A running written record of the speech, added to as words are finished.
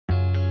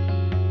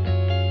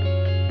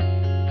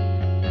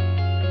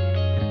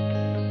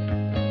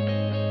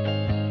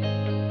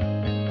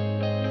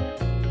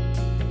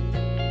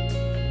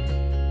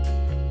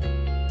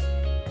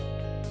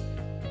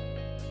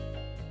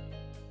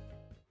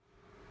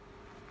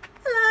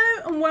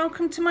and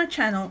welcome to my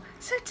channel.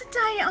 So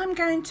today I'm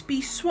going to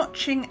be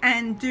swatching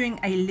and doing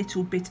a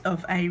little bit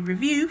of a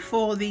review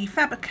for the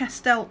Faber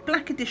Castell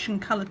Black Edition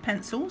coloured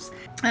pencils.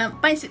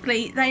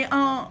 Basically they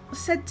are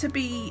said to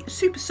be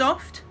super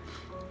soft,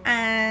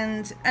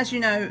 and as you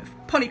know,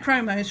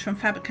 polychromos from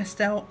Faber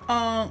Castell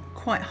are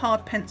quite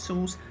hard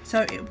pencils,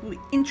 so it will be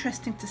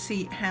interesting to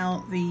see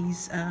how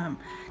these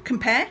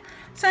compare.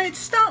 So to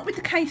start with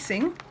the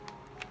casing,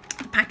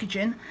 the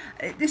packaging,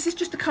 this is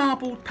just a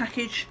cardboard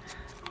package.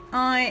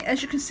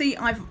 As you can see,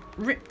 I've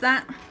ripped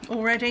that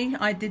already.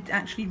 I did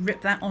actually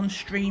rip that on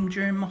stream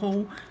during my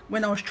haul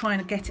when I was trying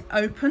to get it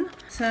open.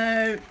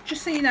 So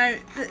just so you know,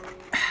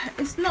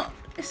 it's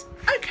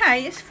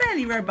okay, it's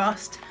fairly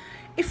robust.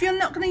 If you're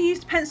not going to use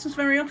the pencils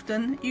very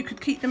often, you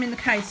could keep them in the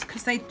case,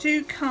 because they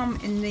do come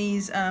in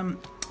these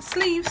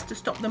sleeves to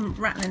stop them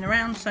rattling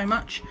around so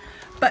much.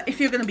 But if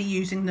you're going to be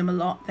using them a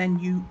lot, then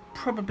you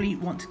probably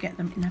want to get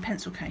them in a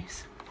pencil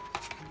case.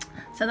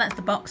 So that's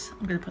the box.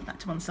 I'm going to put that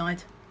to one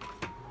side.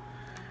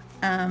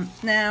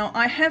 Now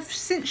I have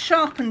since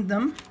sharpened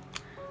them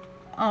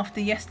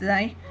after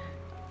yesterday.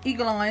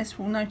 Eagle eyes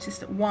will notice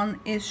that one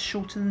is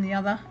shorter than the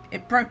other.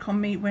 It broke on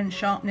me when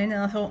sharpening,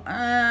 and I thought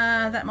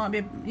that might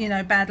be, you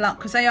know, bad luck,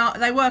 because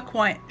they were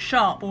quite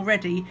sharp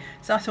already,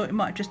 so I thought it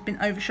might have just been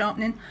over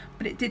sharpening.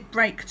 But it did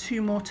break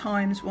 2 more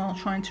times while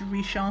trying to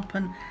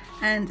resharpen,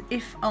 and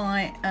if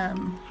I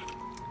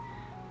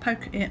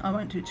poke it, I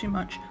won't do it too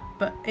much,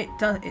 but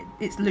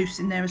it's loose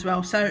in there as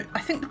well. So I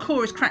think the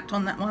core is cracked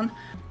on that one.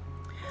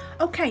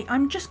 Okay,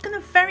 I'm just going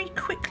to very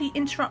quickly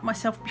interrupt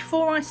myself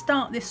before I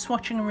start this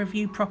swatching and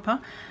review proper.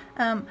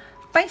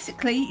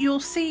 Basically, you'll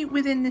see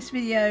within this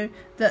video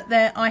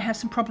that I have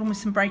some problem with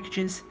some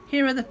breakages.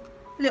 Here are the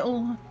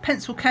little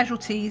pencil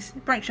casualties.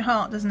 It breaks your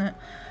heart, doesn't it?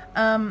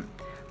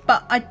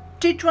 But I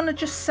did want to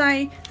just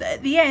say that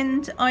at the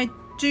end, I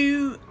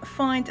do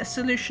find a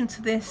solution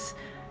to this.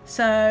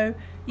 So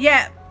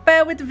yeah,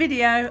 bear with the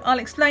video. I'll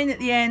explain at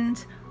the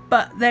end.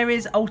 But there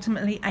is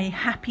ultimately a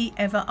happy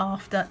ever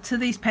after to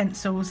these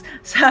pencils.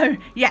 So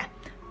yeah,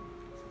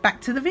 back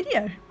to the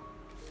video.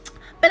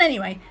 But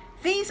anyway,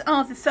 these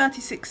are the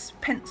 36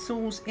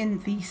 pencils in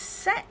the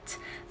set.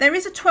 There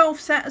is a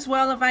 12 set as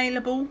well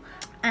available,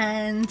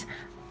 and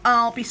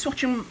I'll be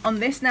swatching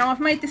on this. Now I've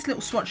made this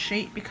little swatch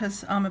sheet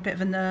because I'm a bit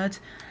of a nerd.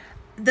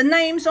 The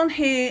names on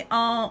here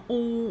are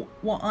all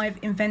what I've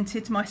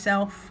invented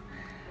myself.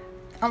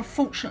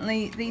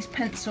 Unfortunately, these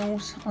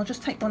pencils, I'll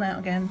just take one out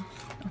again.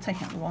 I'll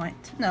take out the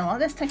white. No,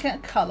 let's take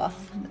out colour.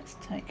 Let's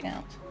take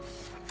out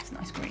this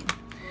nice green.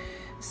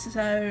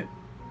 So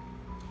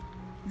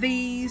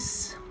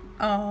these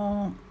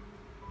are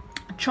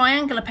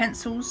triangular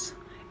pencils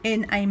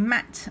in a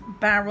matte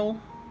barrel,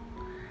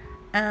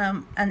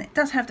 and it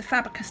does have the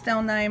Faber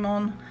Castell name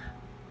on,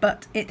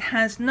 but it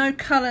has no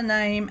colour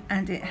name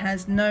and it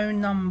has no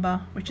number,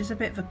 which is a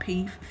bit of a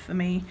peeve for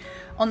me.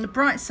 On the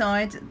bright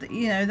side,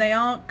 you know, they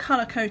are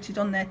colour coded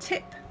on their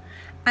tip,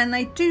 and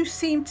they do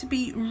seem to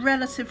be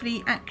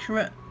relatively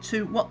accurate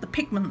to what the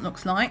pigment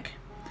looks like,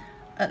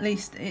 at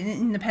least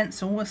in the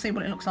pencil. We'll see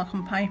what it looks like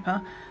on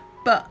paper,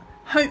 but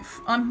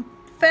I'm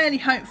fairly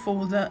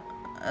hopeful that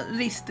at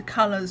least the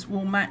colours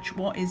will match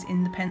what is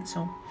in the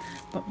pencil,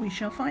 but we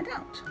shall find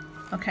out.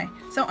 Okay,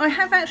 so I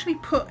have actually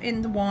put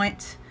in the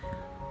white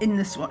in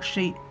the swatch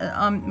sheet.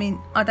 I mean,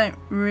 I don't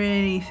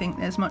really think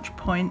there's much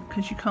point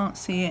because you can't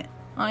see it.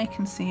 I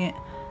can see it,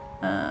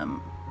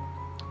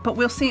 but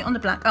we'll see it on the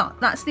black. Oh,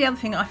 that's the other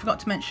thing I forgot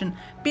to mention.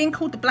 Being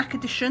called the Black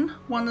Edition,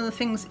 one of the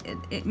things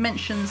it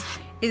mentions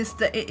is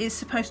that it is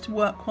supposed to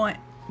work quite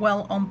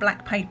well on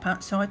black paper.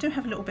 So I do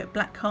have a little bit of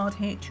black card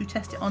here to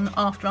test it on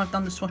after I've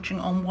done the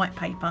swatching on white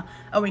paper,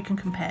 or we can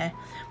compare.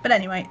 But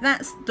anyway,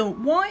 that's the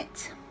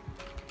white.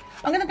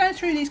 I'm going to go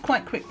through these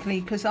quite quickly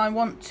because I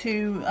want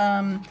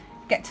to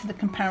get to the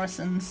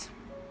comparisons.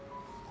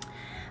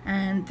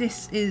 And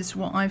this is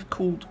what I've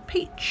called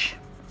peach.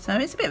 So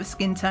it's a bit of a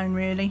skin tone,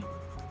 really.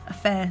 A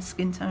fair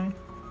skin tone.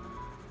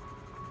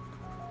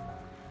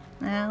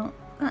 Now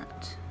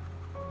that,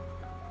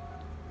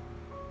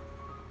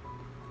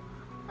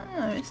 I don't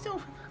know, it's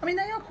still, I mean,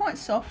 they are quite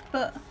soft,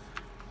 but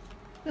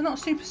they're not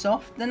super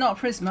soft. They're not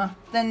a Prisma.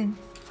 Then,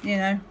 you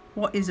know,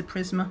 what is a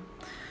Prisma?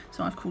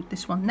 So I've called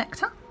this one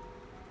Nectar.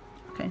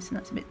 Okay, so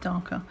that's a bit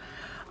darker.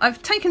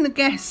 I've taken the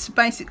guess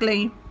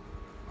basically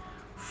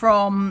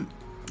from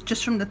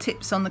the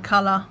tips on the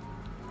colour,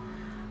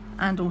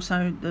 and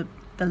also the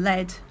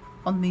lead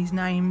on these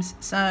names,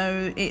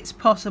 so it's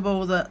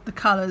possible that the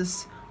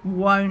colours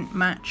won't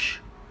match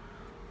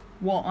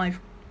what I've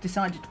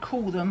decided to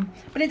call them,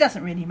 but it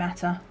doesn't really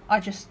matter.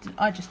 I just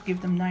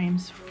give them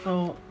names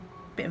for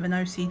a bit of an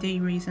OCD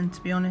reason,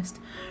 to be honest.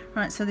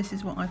 Right, so this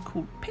is what I've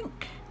called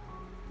pink.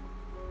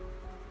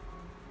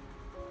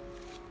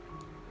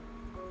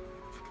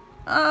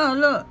 Oh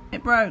look,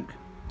 it broke.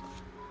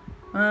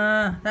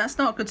 That's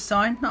not a good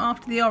sign, not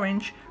after the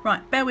orange.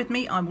 Right, bear with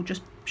me, I will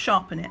just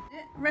sharpen it.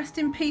 Rest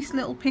in peace,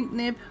 little pink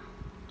nib.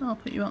 I'll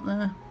put you up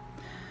there.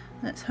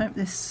 Let's hope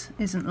this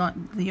isn't like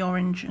the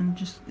orange and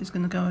just is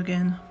going to go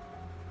again.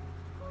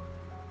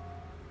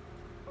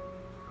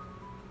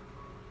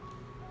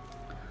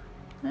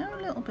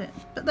 little bit,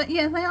 but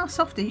yeah, they are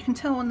softer. You can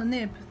tell on the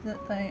nib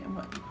that they,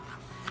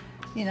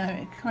 you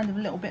know, kind of a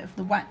little bit of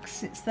the wax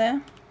sits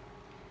there.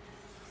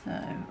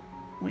 So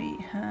we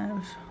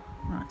have,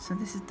 right, so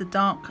this is the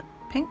dark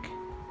pink.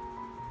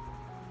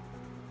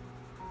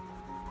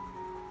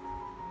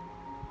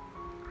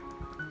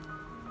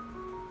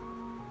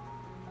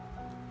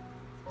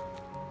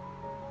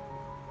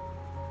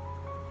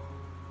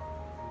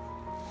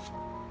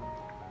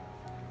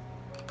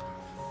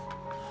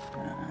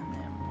 And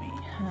then we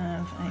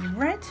have a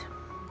red.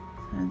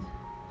 So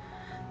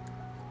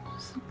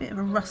it's a bit of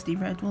a rusty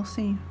red, we'll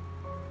see.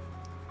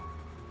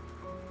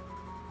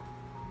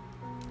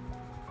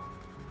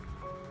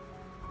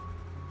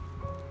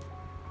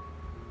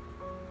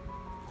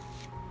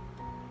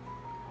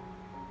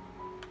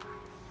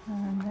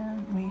 And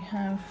then we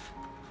have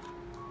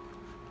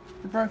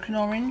the broken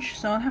orange.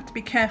 So I'll have to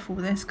be careful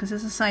with this because,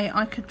 as I say,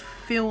 I could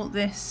feel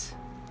this.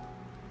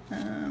 Is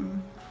that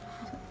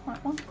the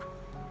right one?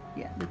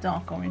 Yeah, the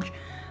dark orange.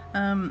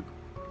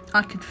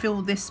 I could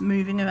feel this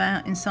moving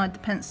about inside the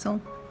pencil,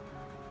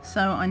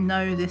 so I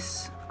know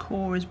this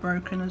core is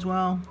broken as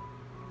well.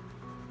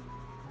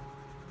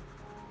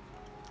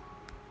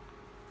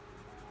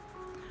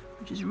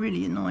 Which is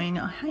really annoying.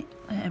 I hate,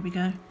 there we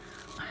go.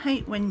 I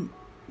hate when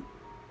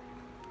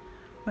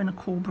a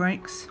core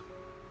breaks,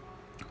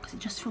 because it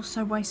just feels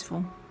so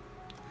wasteful.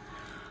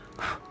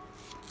 As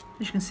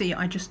you can see,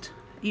 I just,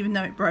 even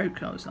though it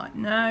broke, I was like,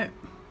 no,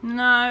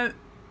 no,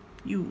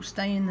 you will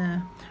stay in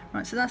there.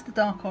 Right, so that's the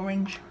dark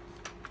orange.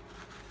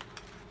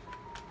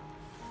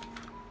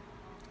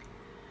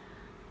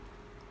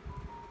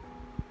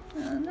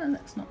 No,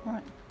 that's not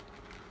right.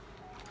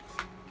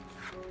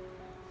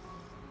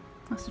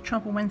 That's the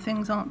trouble when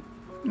things aren't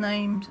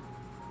named.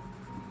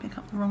 Pick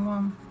up the wrong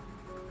one.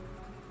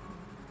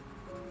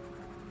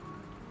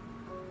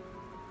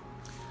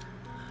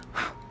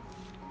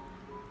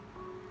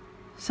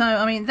 So,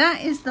 I mean,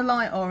 that is the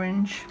light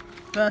orange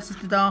versus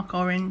the dark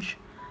orange.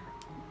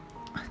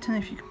 I don't know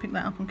if you can pick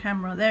that up on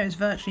camera. There is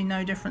virtually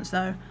no difference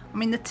though. I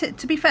mean,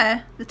 to be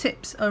fair, the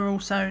tips are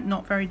also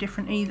not very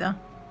different either.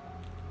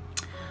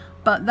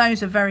 But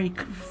those are very,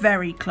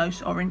 very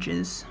close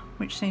oranges,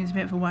 which seems a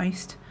bit of a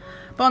waste.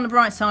 But on the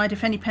bright side,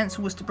 if any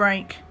pencil was to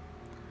break,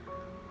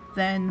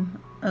 then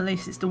at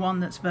least it's the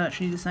one that's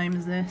virtually the same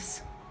as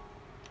this.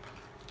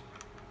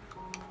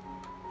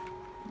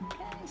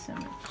 Okay, so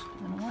we'll just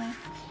put them away.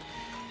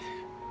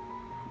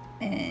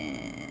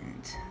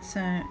 And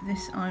so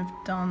this I've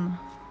done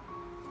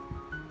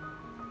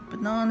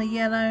banana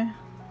yellow.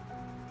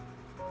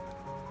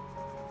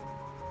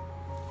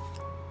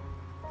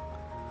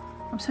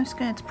 I'm so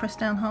scared to press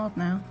down hard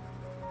now.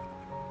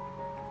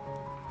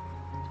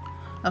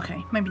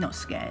 Okay, maybe not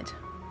scared.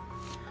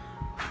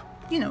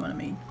 You know what I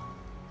mean.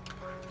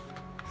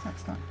 So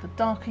that's like the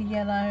darker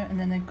yellow, and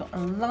then they've got a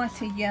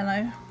lighter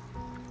yellow.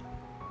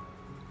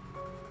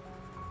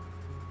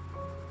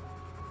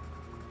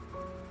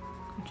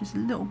 Which is a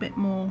little bit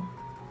more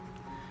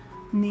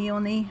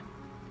neon-y.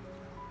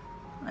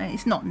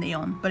 It's not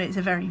neon, but it's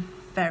a very,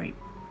 very,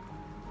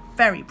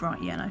 very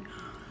bright yellow.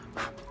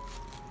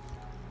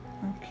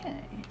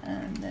 Okay,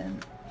 and then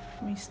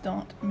we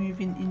start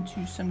moving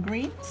into some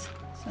greens.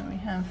 So we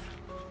have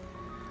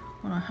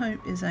what I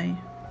hope is a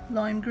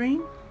lime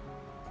green.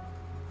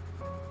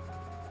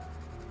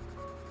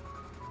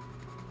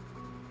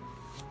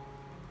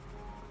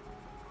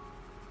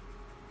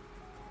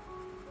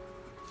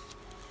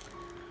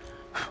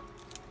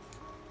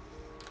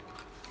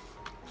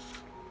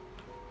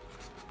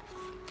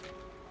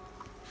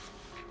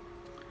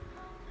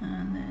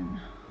 And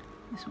then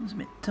this one's a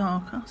bit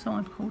darker, so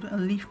I've called it a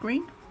leaf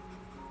green.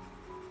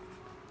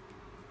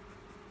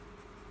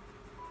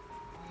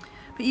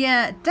 But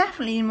yeah,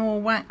 definitely more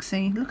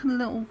waxy. Look at the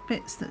little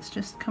bits that's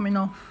just coming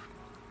off.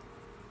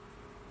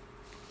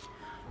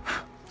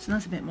 So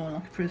that's a bit more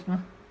like a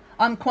Prisma.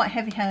 I'm quite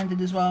heavy-handed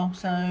as well,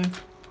 so,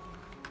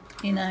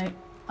 you know,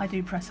 I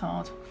do press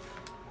hard.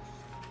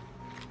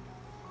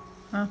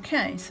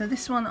 Okay, so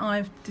this one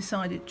I've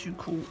decided to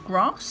call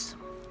Grass.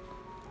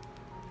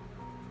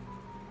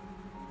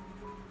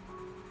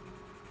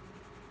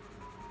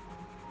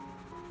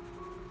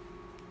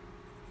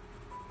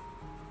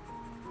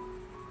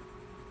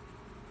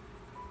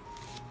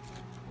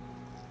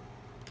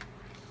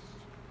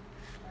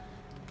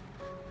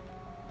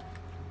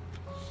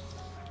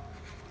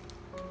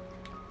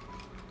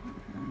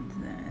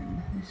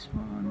 This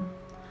one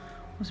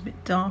was a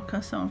bit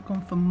darker, so I've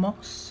gone for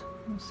Moss.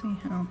 We'll see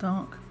how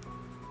dark.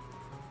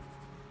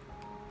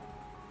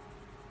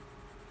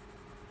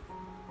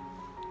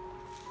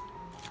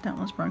 That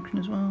one's broken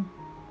as well.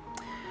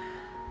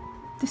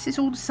 This is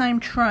all the same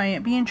tray.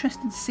 It'd be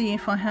interesting to see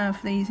if I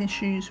have these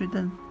issues with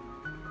them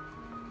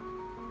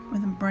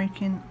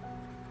breaking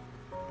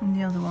in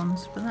the other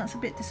ones, but that's a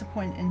bit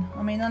disappointing.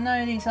 I mean, I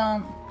know these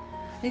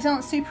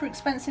aren't super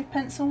expensive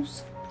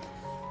pencils.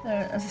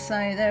 As I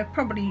say, they're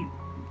probably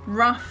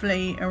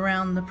roughly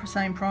around the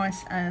same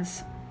price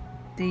as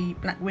the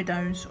Black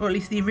Widows, or at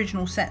least the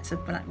original sets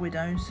of Black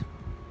Widows.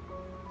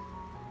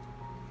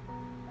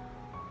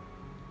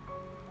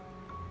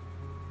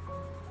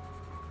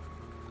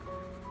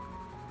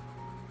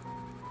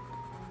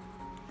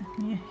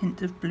 A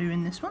hint of blue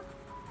in this one.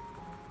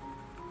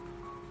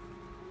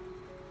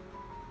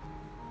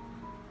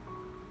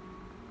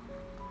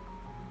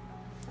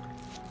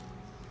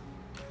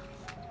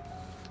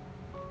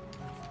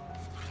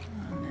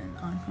 And then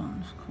I've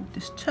called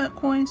this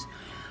turquoise.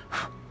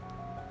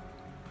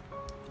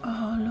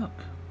 Oh look,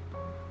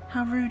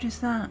 how rude is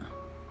that?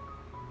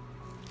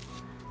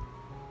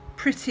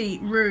 Pretty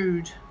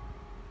rude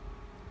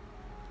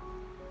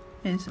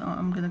is what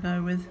I'm going to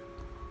go with.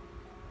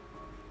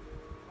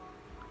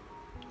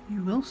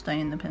 You will stay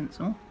in the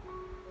pencil.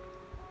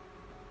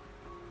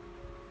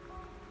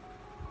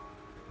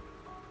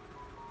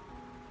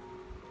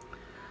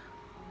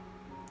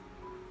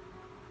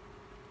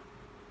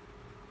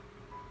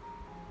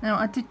 Now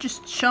I did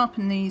just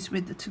sharpen these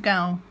with the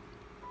Tagal,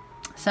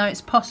 so it's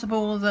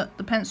possible that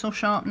the pencil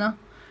sharpener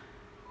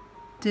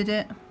did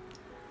it,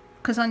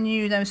 because I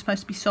knew they were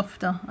supposed to be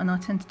softer, and I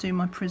tend to do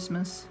my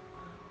Prismas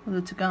with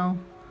the Tagal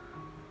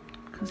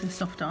because they're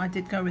softer. I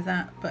did go with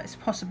that, but it's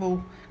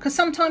possible because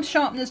sometimes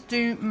sharpeners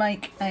do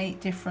make a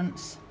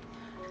difference.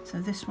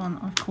 So this one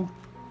I've called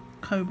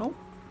Cobalt,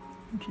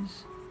 which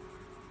is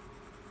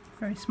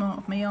very smart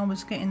of me. I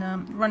was getting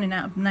running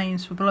out of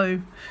names for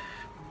blue.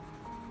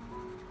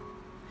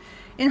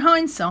 In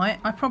hindsight,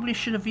 I probably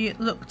should have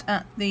looked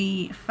at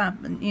the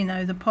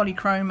the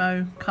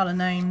polychromo colour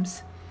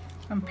names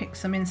and picked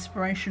some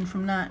inspiration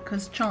from that,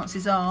 because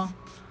chances are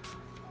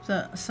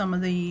that some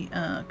of the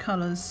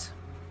colours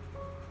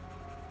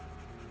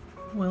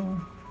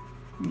will,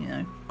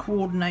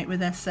 coordinate with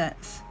their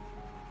sets.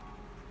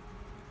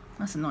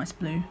 That's a nice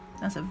blue.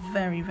 That's a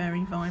very,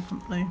 very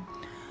vibrant blue.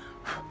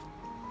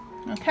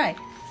 Okay,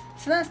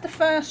 so that's the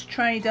first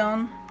tray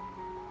done.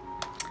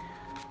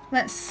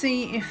 Let's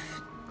see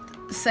if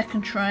the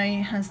second tray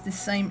has the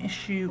same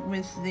issue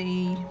with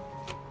the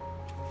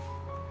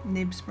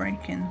nibs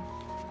breaking.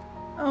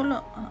 Oh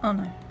look, oh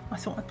no, I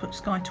thought I put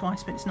sky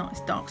twice, but it's not,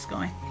 it's dark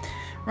sky.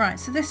 Right,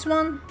 so this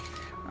one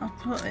I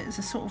put it as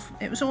a sort of,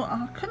 it was all,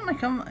 I couldn't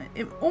make them,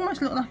 it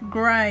almost looked like a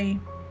grey,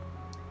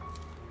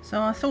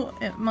 so I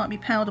thought it might be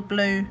powder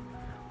blue,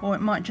 or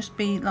it might just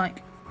be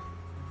like,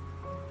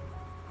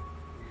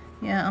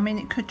 yeah, I mean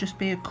it could just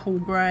be a cool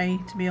grey,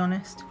 to be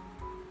honest.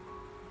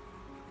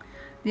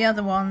 The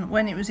other one,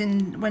 when it was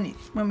in,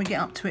 when we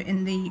get up to it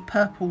in the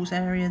purples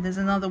area, there's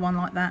another one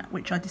like that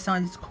which I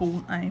decided to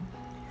call a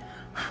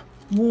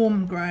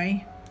warm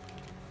grey.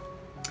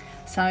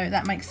 So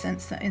that makes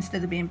sense that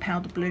instead of being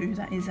powder blue,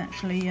 that is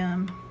actually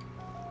a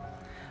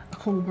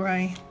cool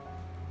grey.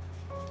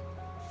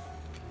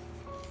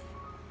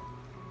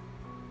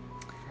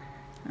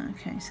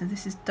 Okay, so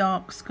this is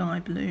dark sky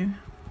blue.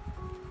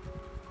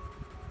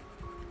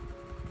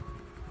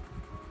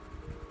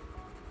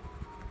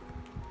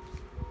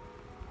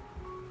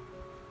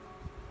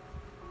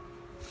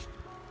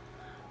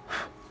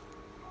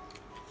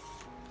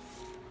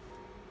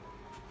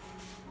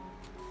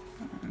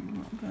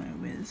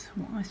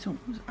 What I thought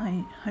was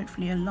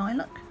hopefully a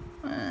lilac,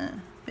 a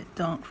bit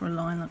dark for a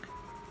lilac.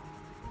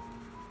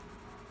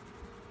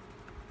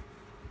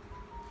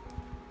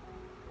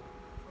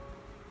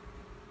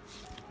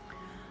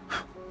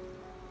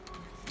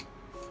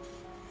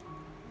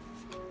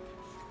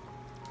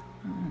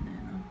 And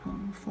then I've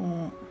gone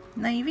for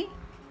navy.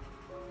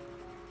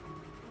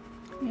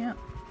 Yep.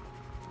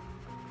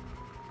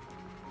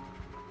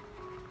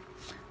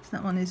 So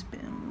that one is,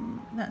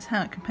 that's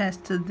how it compares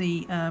to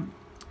the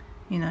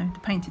the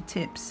painted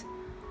tips.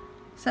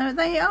 So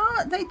they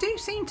do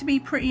seem to be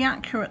pretty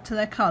accurate to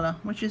their colour,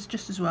 which is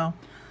just as well,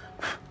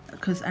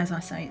 because as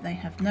I say, they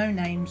have no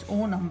names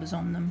or numbers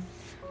on them.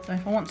 So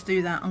if I want to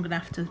do that, I'm going to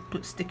have to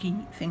put sticky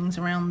things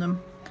around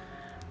them.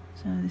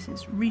 So this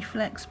is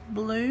Reflex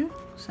Blue,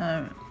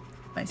 so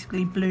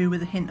basically blue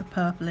with a hint of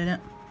purple in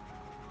it.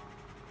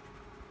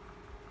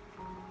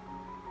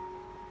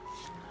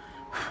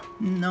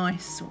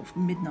 Nice sort of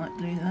midnight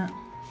blue, that.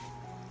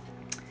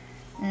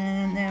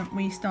 And then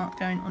we start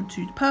going on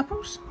to the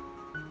purples.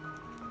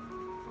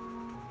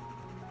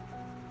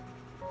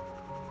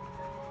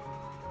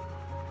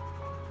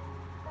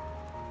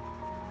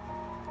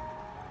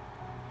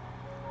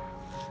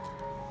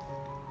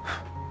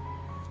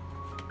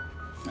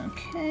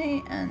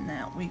 Okay, and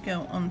now we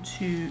go on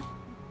to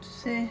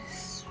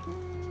this.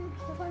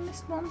 Have I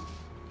missed one?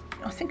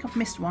 I think I've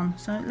missed one,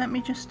 so let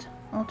me just,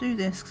 I'll do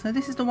this. So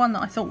this is the one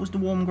that I thought was the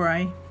warm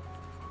grey.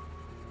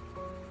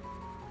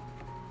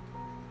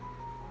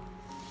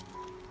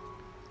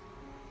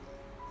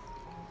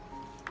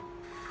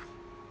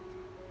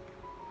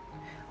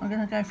 I'm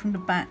going to go from the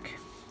back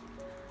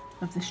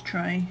of this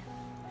tray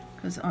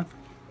because I've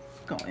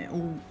got it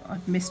all,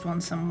 I've missed one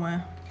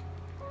somewhere.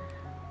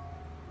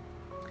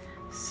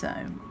 So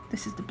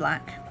this is the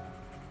black.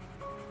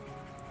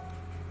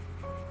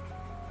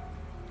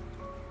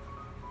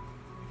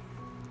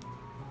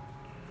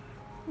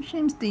 Which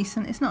seems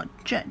decent. It's not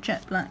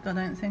jet black, I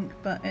don't think,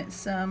 but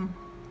it's like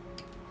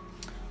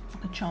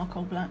a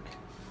charcoal black.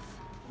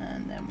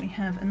 And then we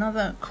have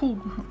another cool,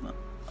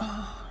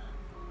 oh.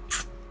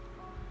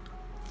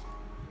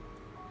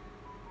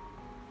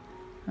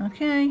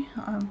 Okay,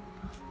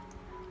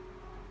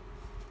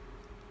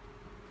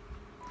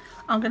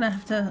 I'll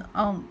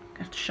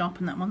have to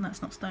sharpen that one.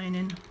 That's not staying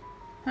in.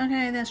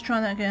 Okay, let's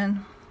try that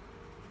again.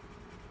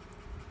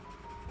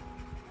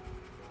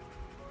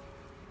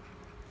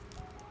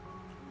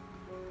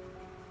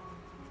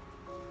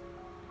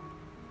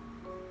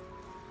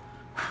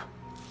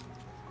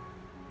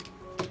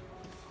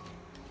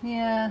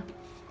 Yeah,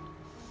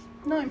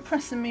 not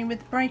impressing me with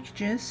the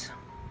breakages.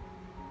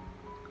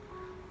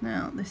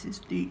 Now this is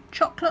the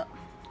chocolate.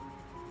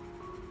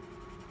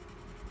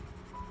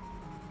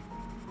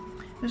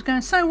 It was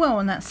going so well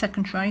on that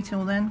second tray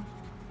till then.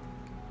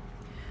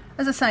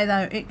 As I say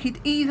though, it could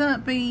either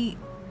be,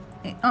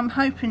 I'm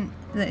hoping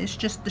that it's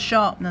just the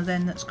sharpener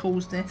then that's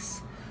caused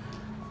this.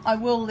 I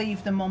will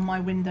leave them on my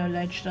window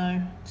ledge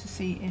though to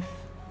see if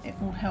it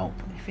will help.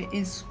 If it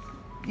is,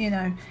 you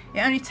know, it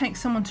only takes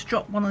someone to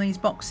drop one of these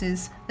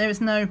boxes. There is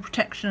no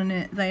protection in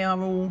it. They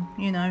are all,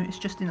 you know, it's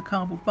just in a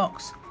cardboard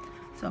box.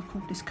 So I've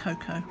called this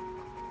Cocoa.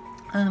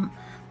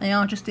 They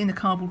are just in a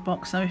cardboard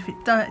box, so if it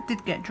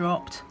did get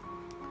dropped,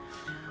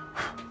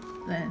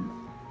 then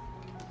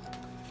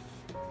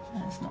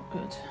that's not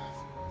good.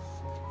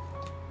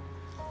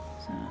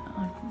 So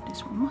I called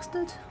this one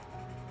Mustard.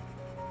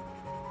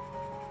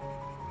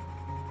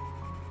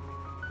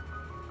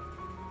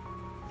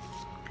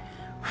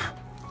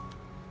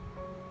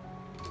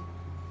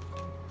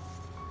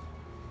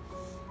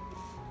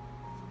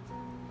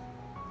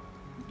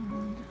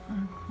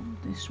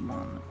 This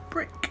one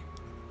Brick.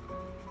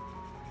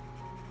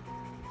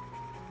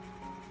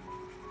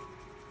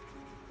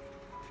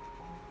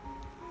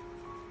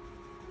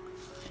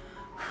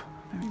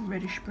 Very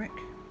reddish brick.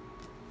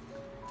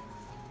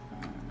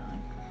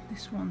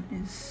 This one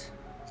is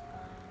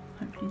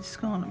hopefully the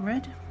Scarlet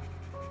Red.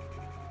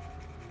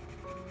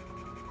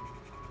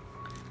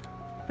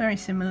 Very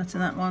similar to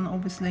that one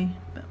obviously,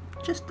 but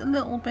just a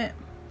little bit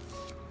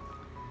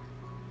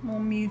more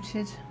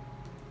muted.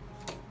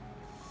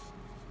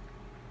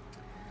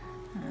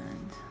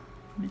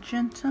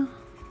 Magenta.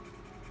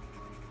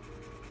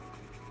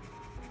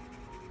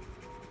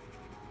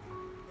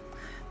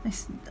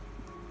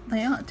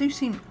 They do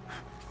seem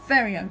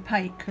very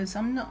opaque because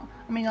I'm not.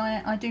 I mean,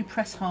 I do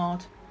press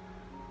hard,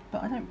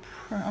 but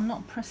I'm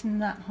not pressing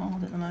that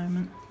hard at the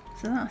moment.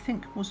 So that I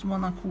think was the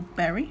one I called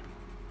Berry.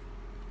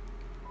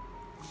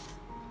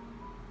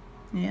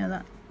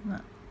 Yeah,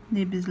 that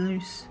nib is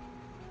loose.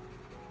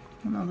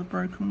 Another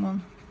broken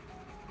one.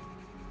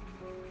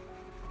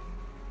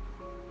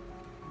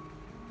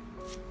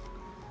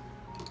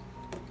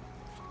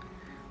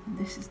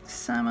 This is the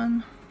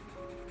Salmon.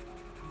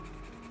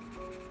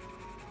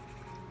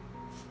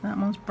 That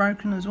one's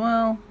broken as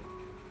well.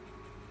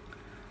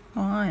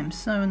 Oh, I am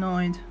so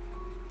annoyed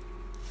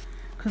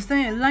because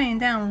they are laying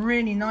down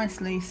really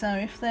nicely, so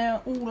if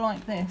they're all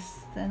like this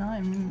then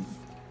I'm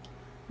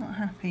not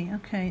happy.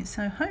 Okay,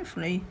 so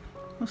hopefully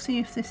we'll see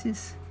if this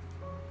is,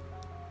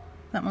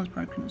 that one's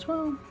broken as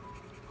well.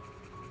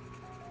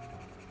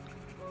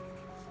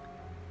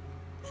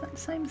 Is that the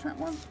same as that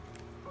one?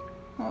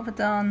 What have I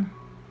done?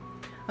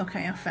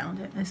 Okay, I found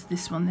it. It's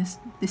this one.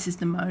 This is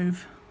the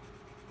mauve.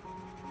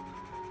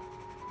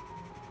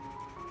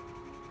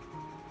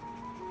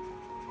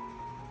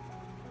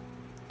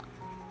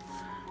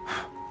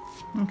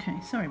 Okay,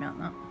 sorry about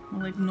that.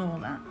 We'll ignore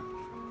that.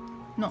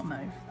 Not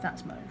mauve.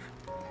 That's mauve.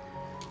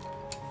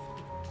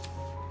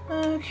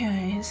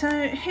 Okay,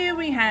 so here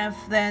we have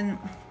then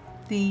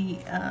the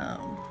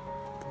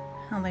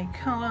how they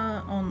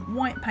colour on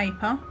white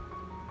paper.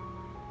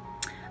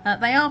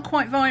 They are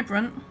quite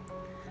vibrant.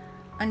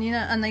 And you know,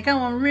 and they go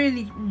on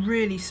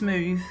really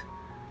smooth.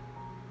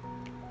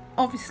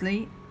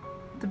 Obviously,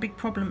 the big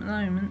problem at the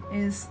moment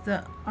is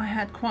that I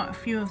had quite a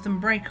few of them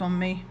break on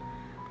me.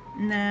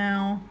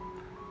 Now,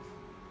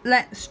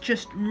 let's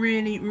just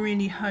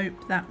really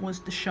hope that was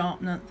the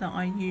sharpener that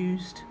I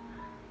used,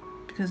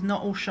 because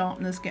not all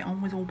sharpeners get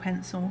on with all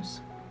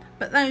pencils.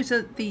 But those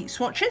are the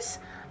swatches.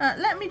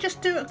 Let me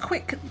just do a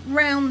quick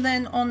round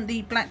then on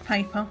the black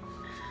paper.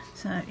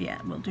 So yeah,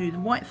 we'll do the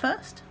white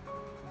first.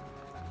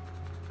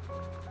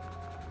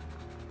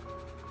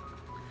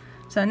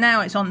 So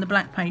now it's on the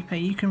black paper,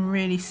 you can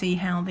really see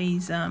how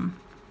these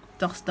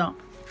dust up.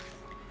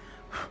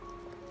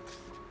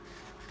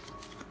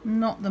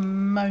 Not the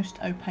most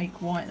opaque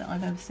white that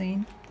I've ever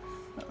seen,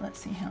 but let's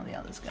see how the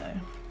others go.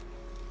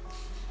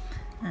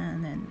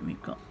 And then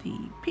we've got the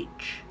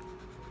peach.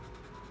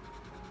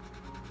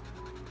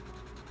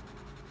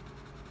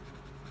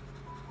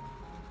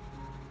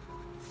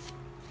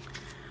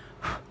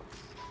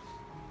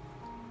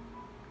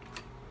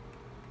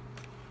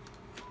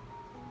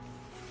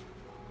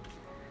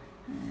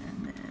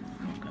 And then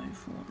we'll go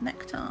for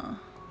nectar.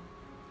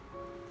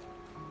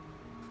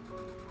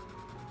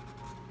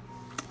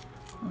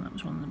 Oh, that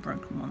was one of the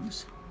broken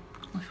ones.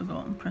 I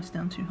forgot and pressed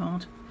down too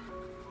hard.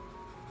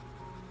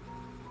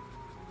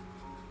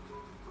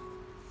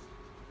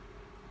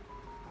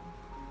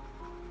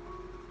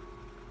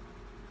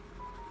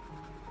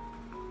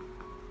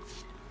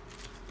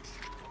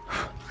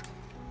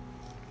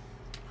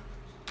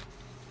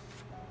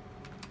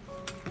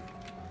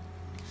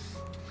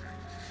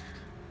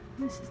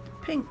 This is the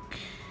pink.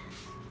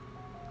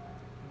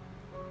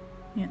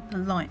 the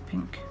light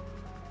pink.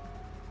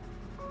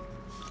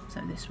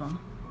 So this one.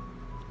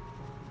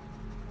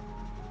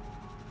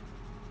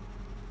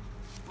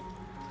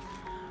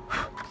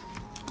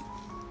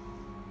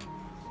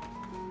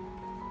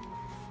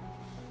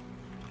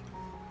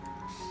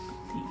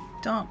 The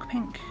dark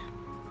pink.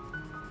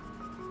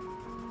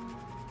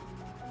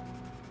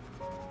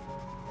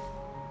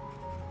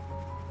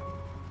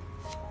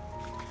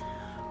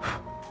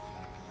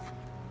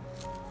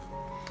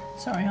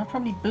 Sorry, I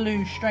probably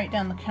blew straight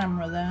down the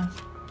camera there.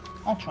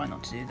 I'll try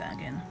not to do that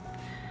again.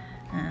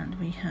 And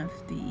we have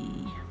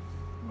the...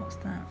 what's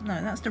that?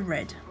 No, that's the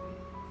red.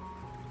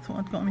 Thought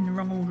I'd got them in the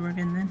wrong order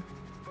again then.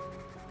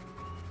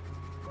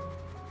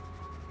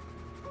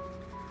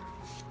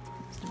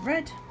 That's the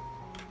red.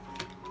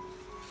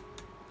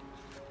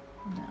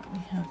 Now we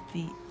have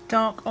the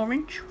dark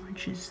orange,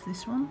 which is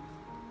this one.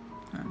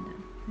 And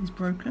it is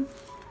broken.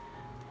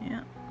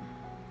 Yeah.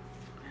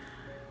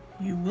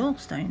 You will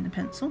stay in the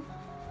pencil.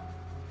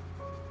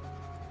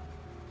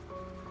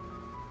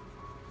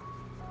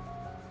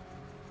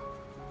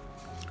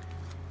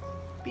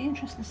 Be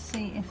interested to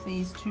see if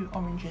these two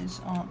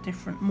oranges are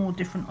different, more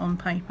different on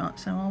paper.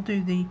 So I'll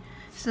do the,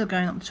 still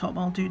going up the top,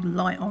 I'll do the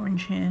light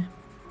orange here.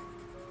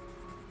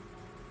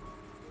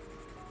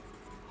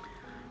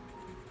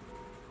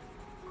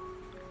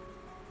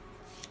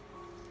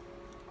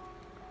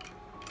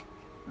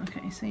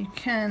 Okay, so you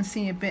can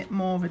see a bit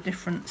more of a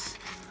difference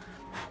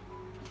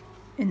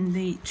in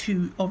the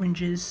two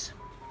oranges.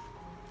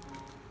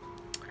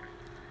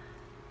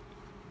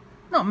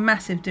 Not a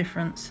massive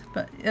difference,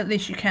 but at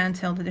least you can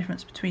tell the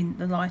difference between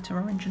the lighter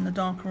orange and the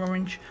darker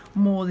orange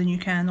more than you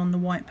can on the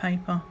white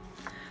paper.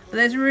 But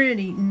there's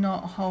really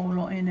not a whole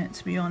lot in it,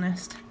 to be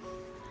honest.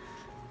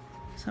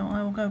 So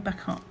I will go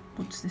back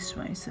upwards this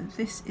way. So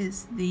this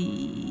is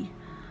the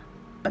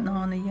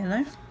banana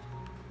yellow.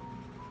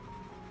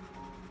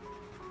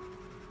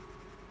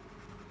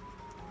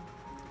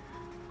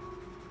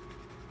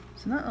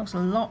 So that looks a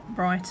lot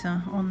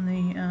brighter on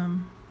the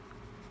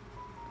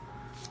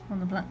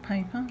black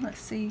paper.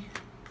 Let's see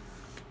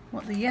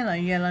what the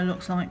yellow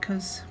looks like,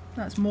 because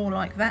that's more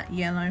like that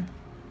yellow,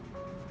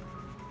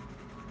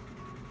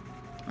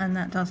 and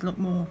that does look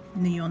more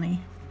neon-y.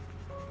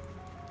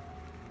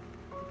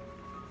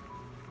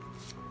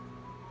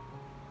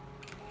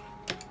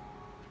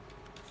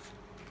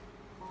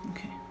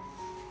 Okay,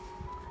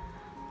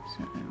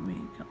 so we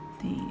got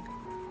the,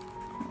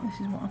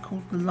 this is what I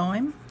called the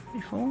lime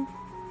before,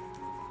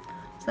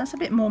 so that's a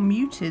bit more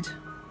muted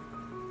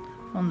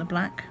on the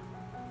black.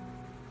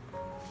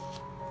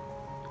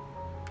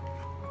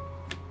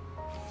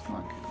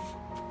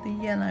 The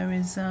yellow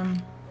is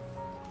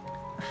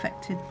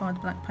affected by the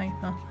black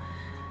paper,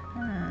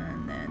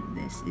 and then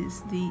this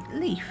is the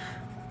leaf.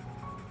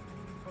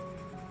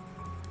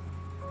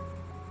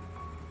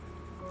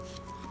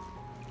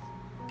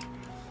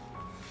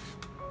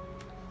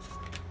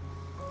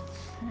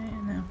 Okay,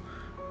 now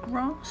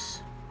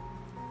grass.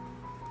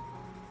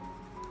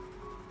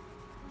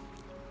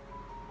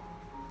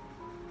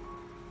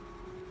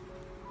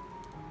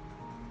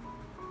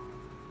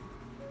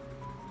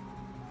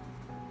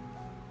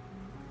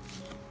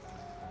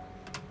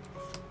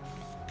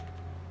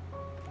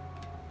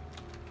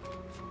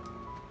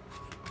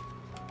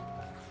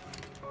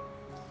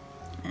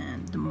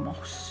 The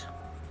moss.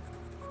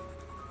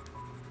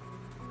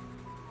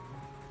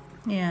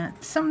 Yeah,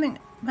 something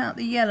about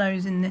the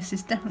yellows in this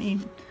is definitely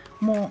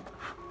more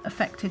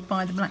affected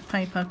by the black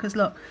paper, because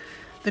look,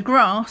 the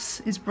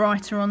grass is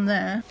brighter on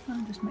there.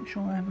 I'll just make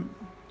sure I haven't,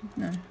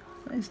 no,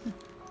 that is the,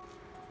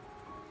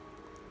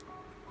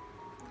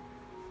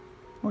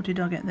 or did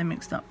I get them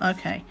mixed up?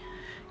 Okay,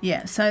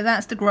 yeah, so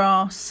that's the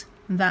grass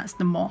and that's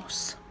the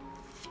moss.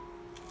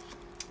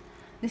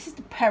 This is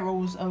the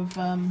perils of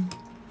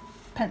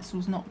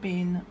pencils not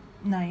being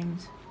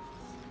named.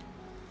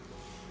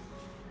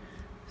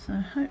 So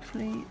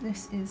hopefully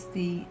this is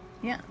the,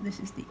 yeah, this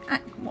is the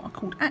what I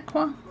called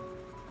aqua.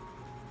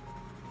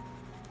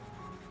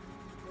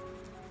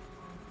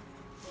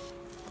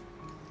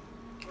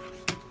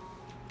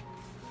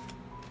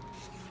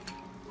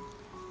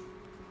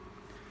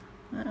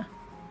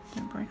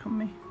 Don't break on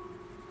me.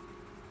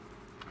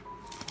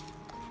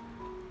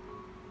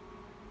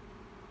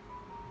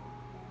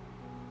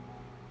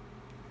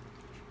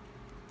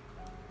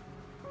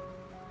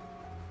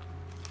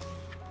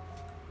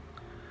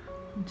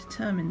 I'm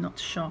determined not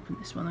to sharpen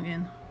this one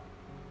again.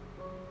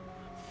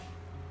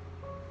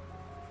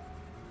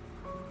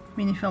 I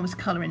mean, if I was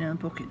colouring in a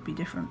book it'd be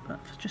different,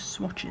 but for just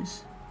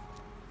swatches.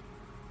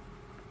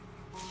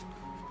 So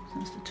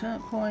that's the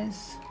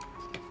turquoise,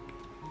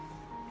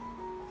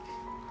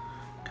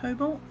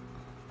 cobalt,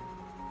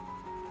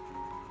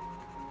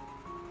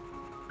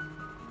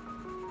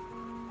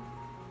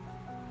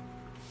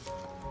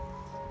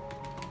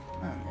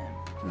 and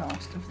then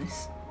last of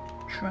this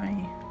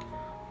tray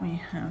we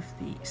have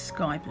the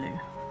sky blue.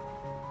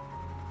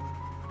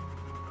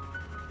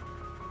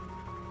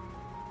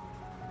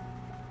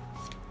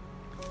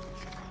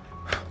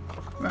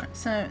 Right,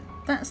 so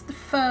that's the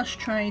first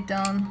tray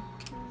done.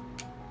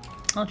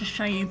 I'll just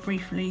show you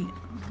briefly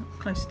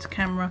closer to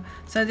camera.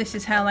 So this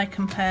is how they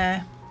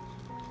compare.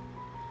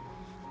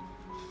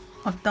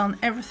 I've done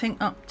everything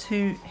up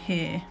to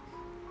here.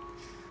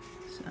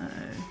 So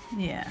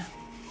yeah.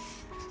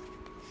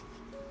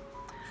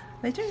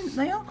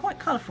 They are quite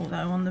colourful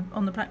though on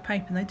the black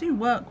paper, and they do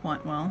work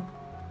quite well.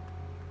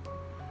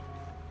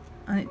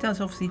 And it does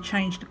obviously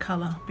change the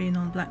colour being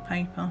on black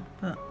paper,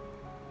 but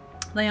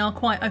they are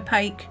quite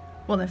opaque.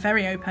 Well, they're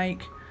very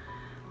opaque.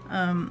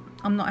 I'm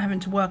not having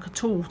to work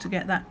at all to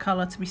get that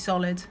colour to be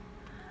solid,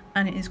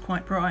 and it is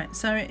quite bright.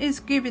 So it is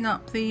giving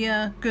up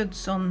the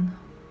goods on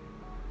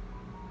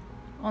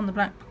the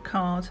black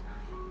card.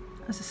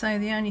 As I say,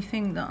 the only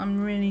thing that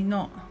I'm really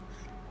not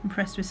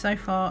impressed with so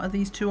far are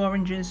these two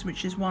oranges,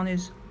 which is one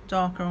is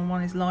darker and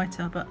one is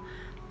lighter, but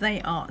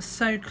they are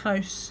so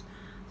close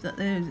that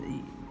there's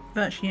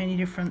virtually any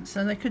difference.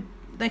 So they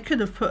could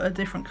have put a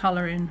different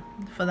colour in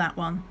for that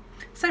one.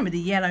 Same with the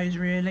yellows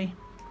really.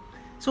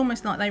 It's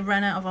almost like they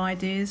ran out of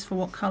ideas for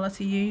what colour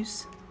to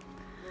use.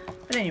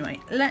 But anyway,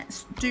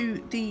 let's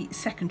do the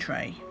second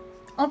tray.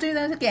 I'll do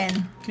those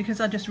again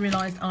because I just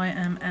realised I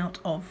am out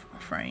of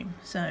frame.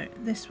 So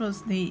this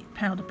was the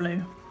powder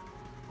blue.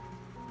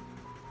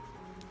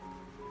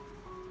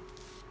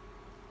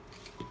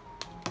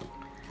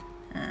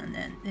 And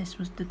then this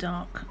was the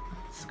dark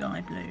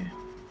sky blue.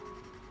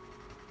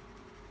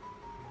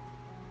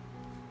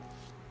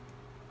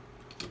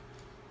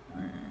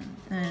 And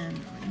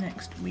then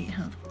next we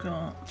have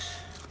got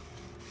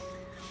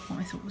what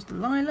I thought was the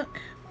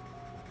lilac.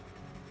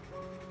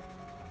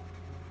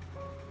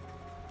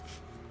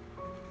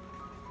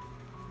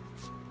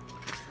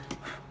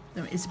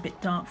 Though it is a bit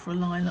dark for a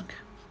lilac.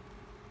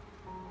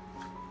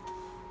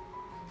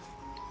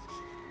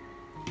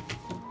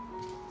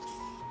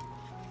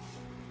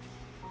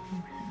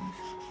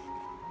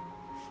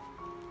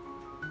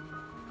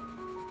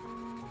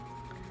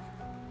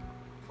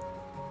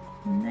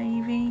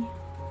 Navy.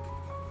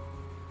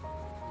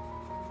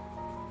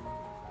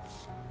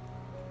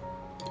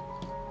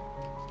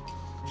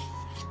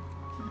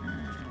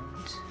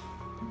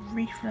 And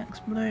reflex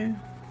blue.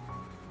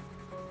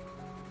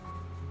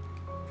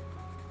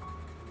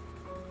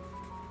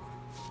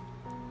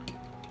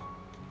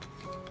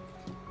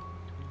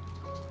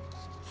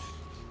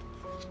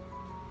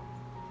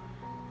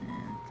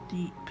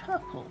 The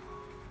purple,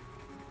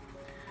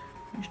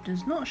 which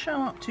does not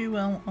show up too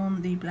well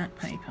on the black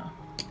paper.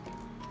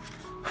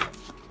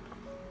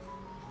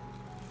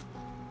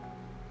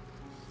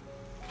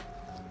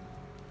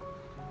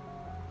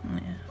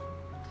 Yeah.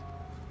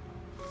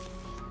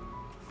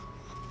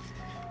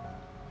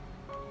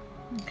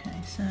 Okay,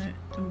 so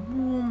the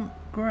warm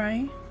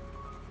grey.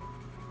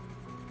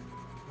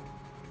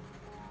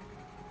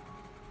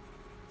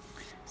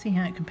 See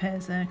how it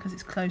compares there, because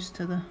it's close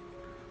to the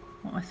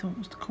what I thought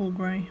was the cool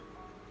grey.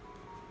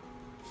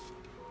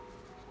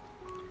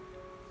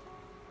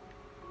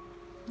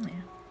 Yeah.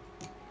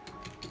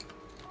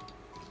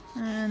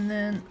 And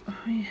then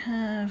we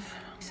have,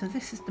 so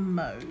this is the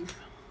mauve.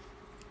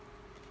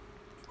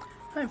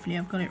 Hopefully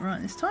I've got it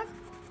right this time.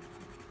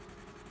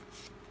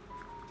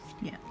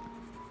 Yeah.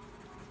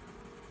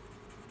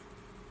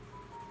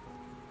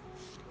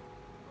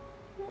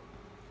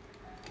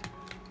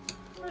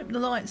 Hope the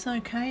light's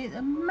okay.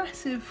 A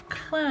massive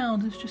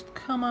cloud has just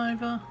come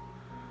over.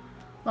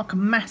 Like a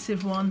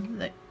massive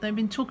one. They've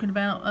been talking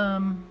about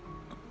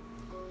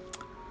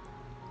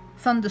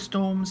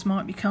thunderstorms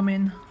might be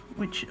coming,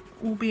 which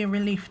will be a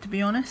relief to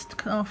be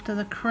honest, after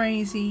the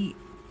crazy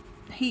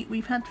heat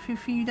we've had for a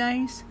few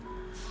days.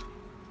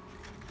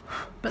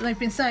 But they've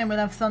been saying we'll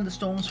have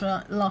thunderstorms for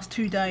like the last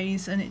 2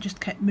 days, and it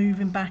just kept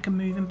moving back and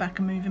moving back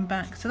and moving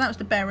back. So that was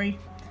the berry.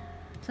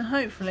 So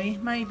hopefully,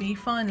 maybe,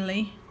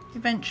 finally,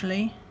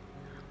 eventually,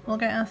 we'll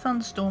get our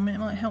thunderstorm and it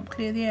might help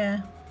clear the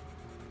air.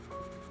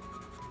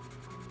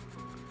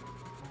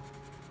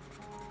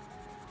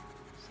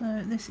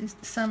 So this is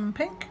the salmon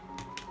pink.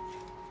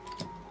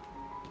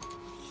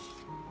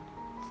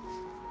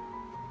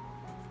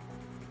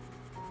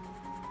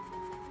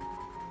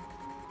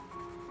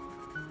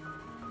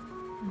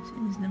 This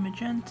is the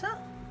magenta.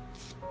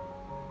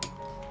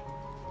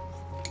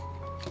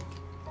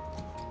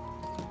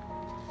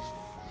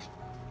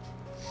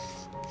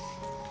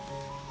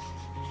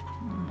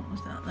 What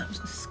was that? That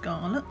was the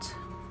scarlet.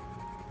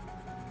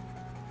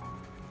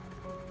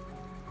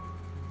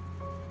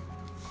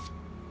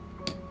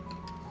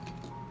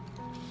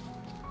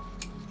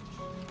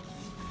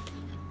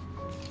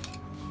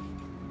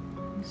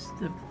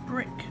 The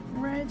brick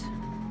red,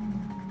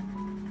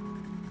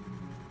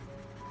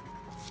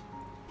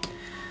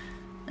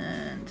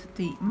 and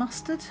the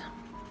mustard,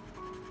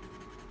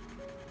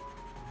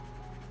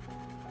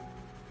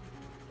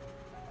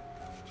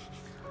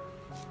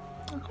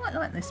 I quite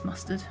like this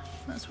mustard.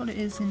 That's what it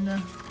is in the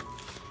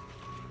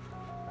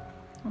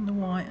on the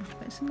white,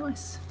 but it's a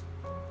nice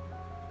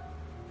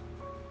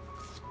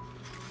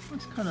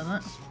colour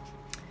that.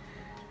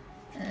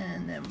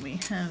 And then we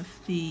have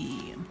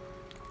the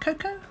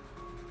cocoa.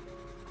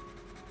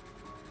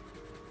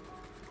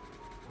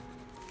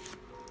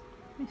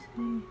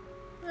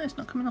 it's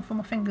not coming off on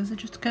my fingers. It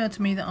just occurred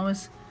to me that I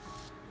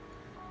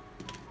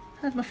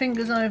had my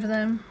fingers over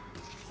them.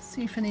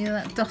 See if any of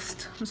that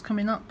dust was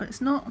coming up, but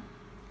it's not.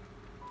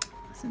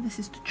 So this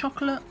is the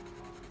chocolate.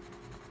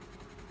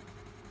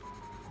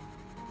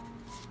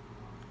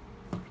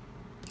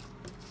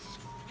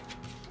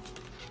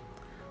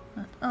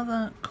 That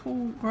other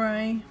cool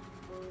grey.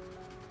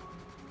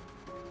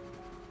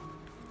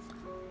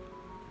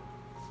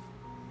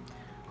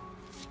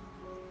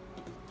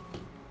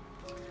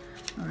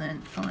 And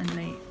then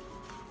finally,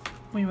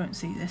 we won't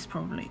see this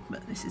probably,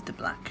 but this is the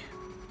black.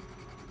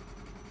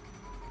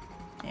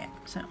 Yeah,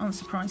 so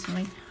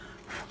unsurprisingly,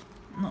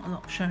 not a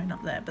lot showing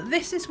up there, but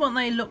this is what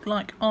they look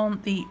like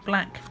on the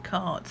black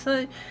card.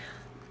 So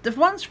the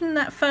ones from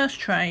that first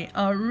tray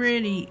are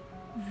really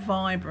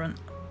vibrant,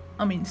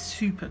 I mean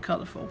super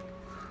colourful.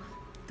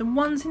 The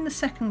ones in the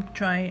second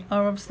tray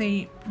are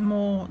obviously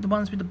more, the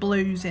ones with the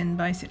blues in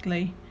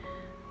basically,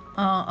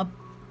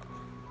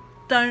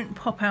 don't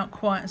pop out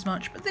quite as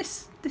much, but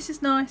this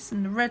is nice,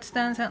 and the red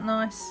stands out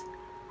nice,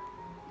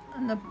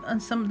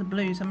 and some of the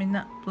blues, I mean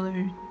that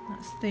blue,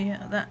 that's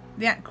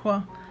the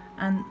aqua,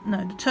 and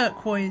no, the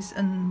turquoise,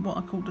 and what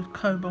I call the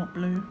cobalt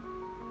blue,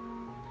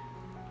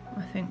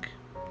 I think,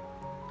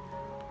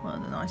 one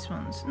of the nice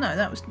ones. No,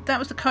 that was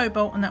the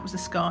cobalt, and that was the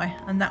sky,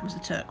 and that was the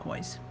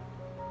turquoise,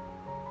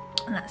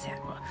 and that's the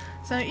aqua.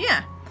 So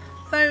yeah,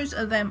 those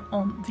are them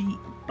on the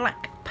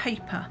black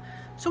paper.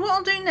 So what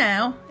I'll do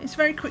now is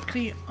very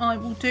quickly I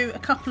will do a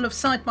couple of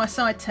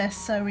side-by-side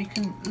tests so we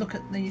can look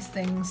at these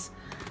things,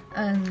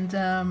 and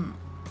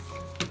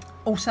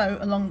also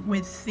along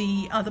with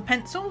the other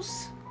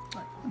pencils.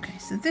 Okay,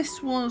 so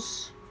this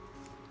was,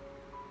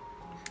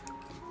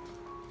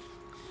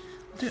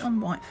 I'll do it on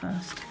white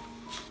first.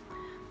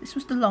 This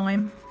was the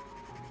lime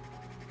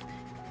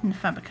in the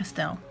Faber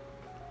Castell.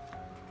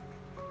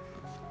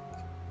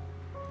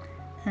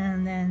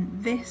 And then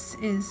this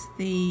is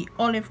the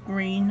olive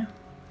green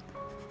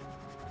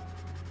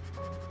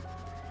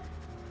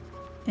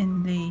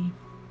in the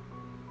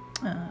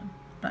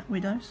Black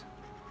Widows.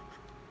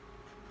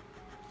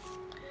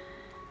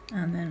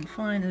 And then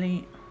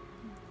finally,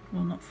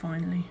 well not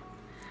finally,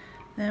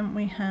 then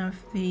we have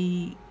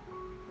the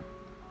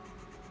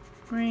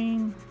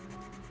green.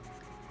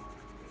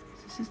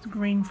 This is the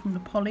green from the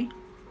poly.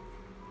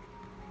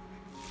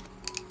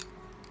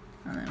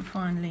 And then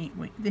finally,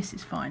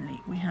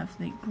 we have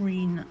the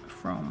green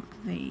from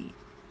the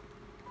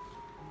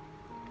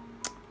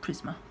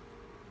Prisma.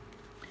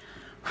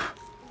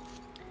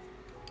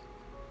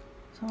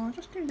 So I'll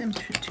just do them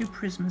two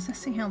Prismas. Let's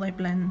see how they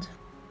blend.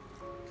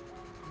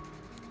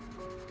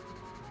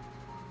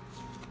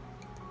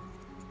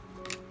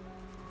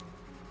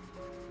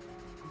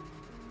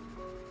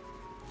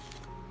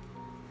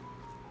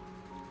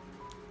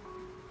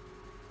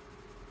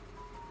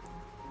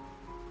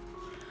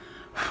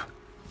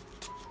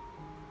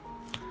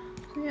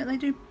 So yeah, they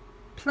do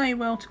play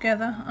well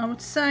together. I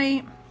would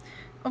say,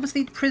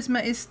 obviously the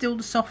Prisma is still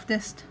the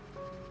softest.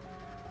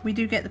 We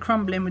do get the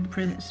crumbling with the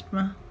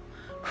Prisma.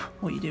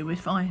 What you do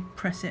if I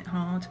press it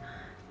hard.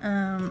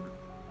 Let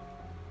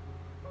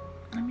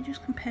me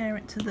just compare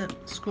it to the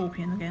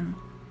Scorpion again.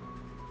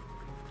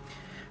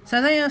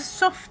 So they are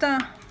softer.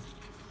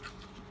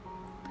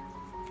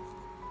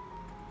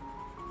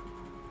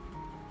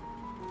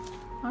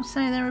 I'd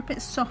say they're a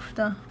bit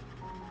softer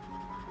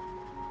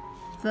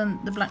than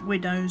the Black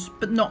Widows,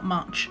 but not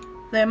much.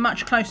 They're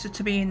much closer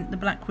to being the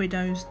Black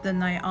Widows than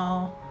they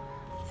are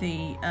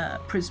the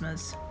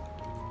Prismas.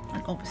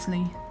 And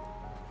obviously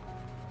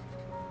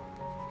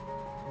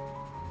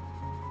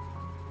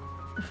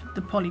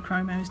the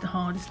polychromo is the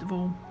hardest of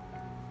all.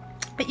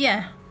 But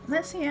yeah,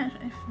 let's see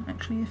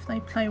if they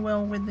play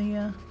well with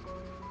the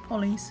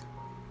polys.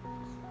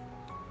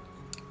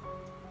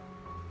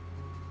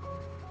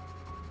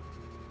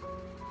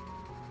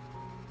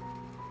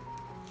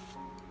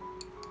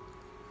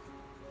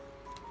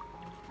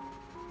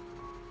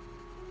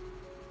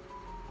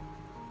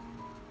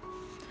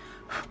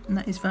 And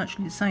that is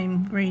virtually the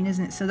same green,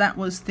 isn't it? So that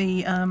was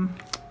the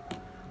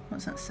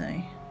what's that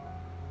say?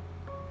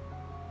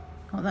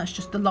 Oh, that's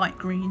just the light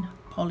green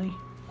poly.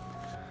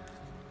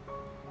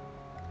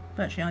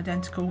 Virtually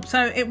identical.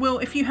 So it will,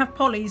 if you have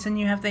polys and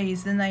you have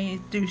these, then they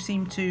do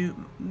seem to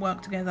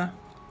work together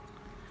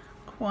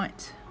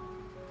quite,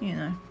 you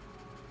know.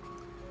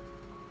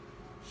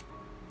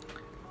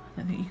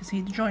 I don't think you can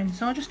see the join.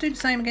 So I'll just do the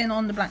same again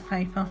on the black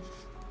paper.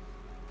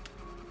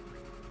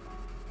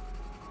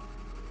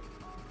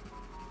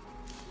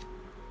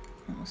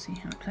 And we'll see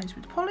how it plays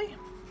with the poly.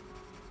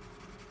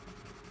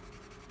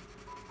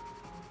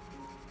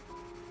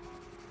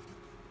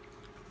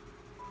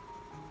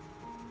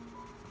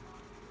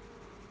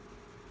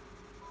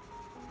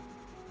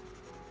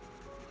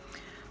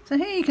 So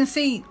here you can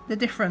see the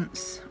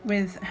difference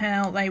with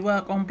how they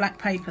work on black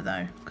paper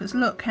though, because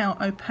look how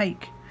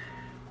opaque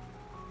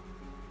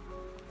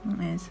it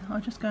is.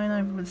 I'm just going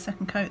over with the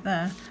second coat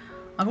there.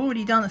 I've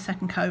already done a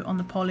second coat on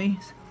the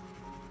polys.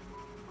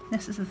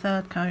 This is the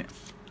third coat.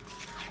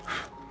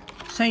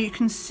 So you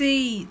can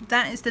see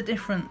that is the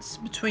difference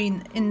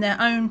between in their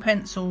own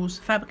pencils,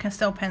 Faber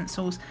Castell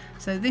pencils.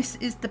 So this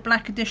is the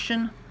black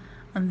edition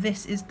and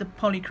this is the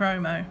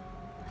polychromo.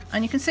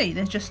 And you can see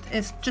it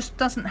just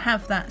doesn't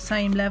have that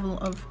same level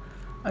of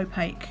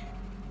opaque.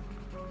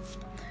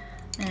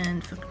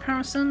 And for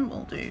comparison,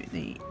 we'll do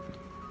the,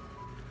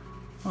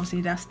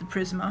 obviously that's the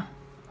Prisma.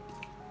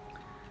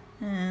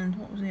 And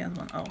what was the other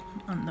one? Oh,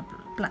 and the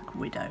Black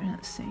Widow.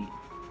 Let's see.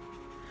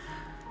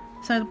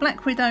 So the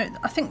Black Widow,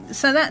 I think,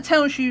 so that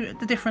tells you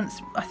the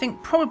difference, I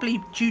think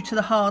probably due to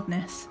the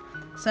hardness.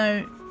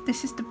 So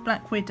this is the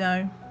Black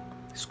Widow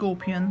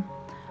Scorpion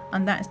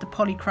and that is the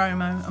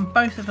polychromo, and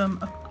both of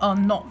them are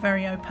not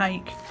very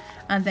opaque.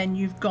 And then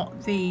you've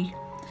got the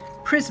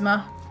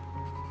Prisma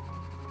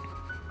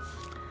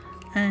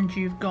and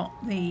you've got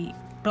the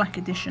black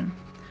edition.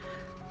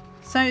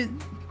 So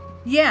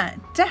yeah,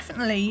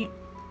 definitely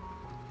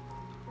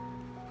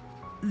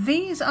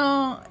these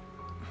are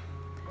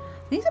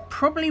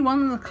probably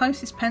one of the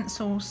closest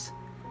pencils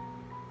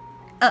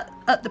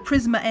at the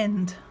Prisma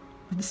end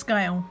of the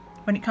scale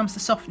when it comes to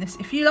softness.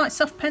 If you like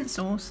soft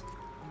pencils,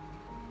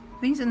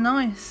 these are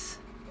nice.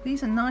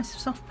 These are nice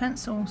soft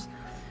pencils.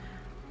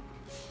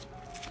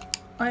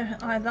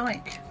 I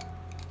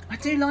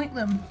do like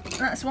them.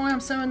 That's why I'm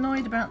so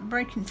annoyed about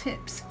breaking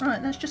tips.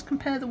 Right, let's just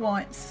compare the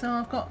whites.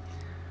 So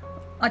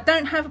I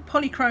don't have a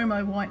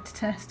polychromo white to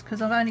test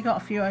because I've only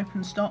got a few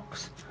open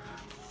stocks.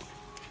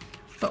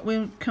 But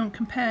we can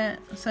compare.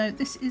 So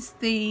this is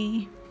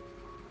the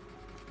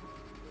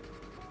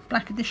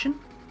black edition.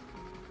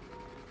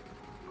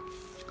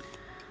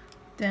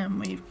 Then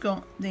we've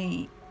got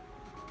the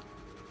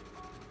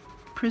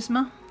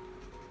Prisma,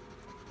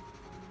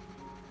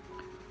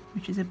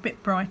 which is a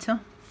bit brighter.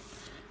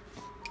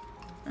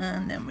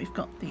 And then we've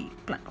got the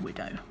Black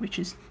Widow, which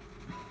is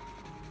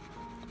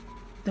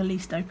the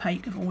least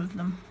opaque of all of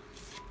them.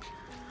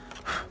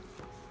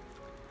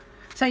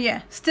 So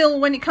yeah,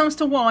 still when it comes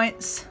to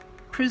whites,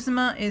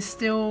 Prisma is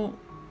still,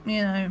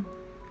 you know,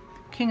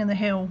 king of the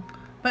hill.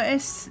 But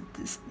it's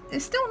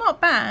still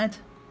not bad.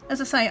 As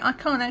I say, I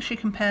can't actually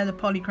compare the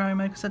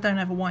polychromo because I don't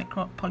have a white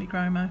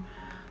polychromo.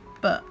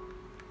 But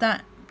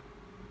that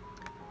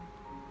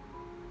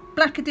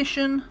Black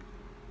Edition,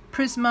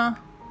 Prisma,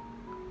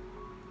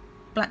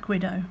 Black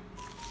Widow.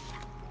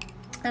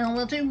 And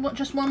we'll do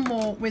just one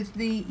more with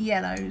the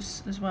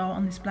yellows as well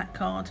on this black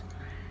card.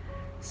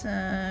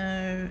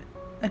 So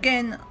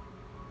again,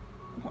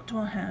 what do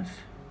I have?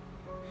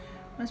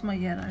 Where's my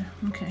yellow?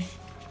 Okay,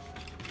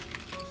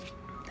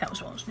 that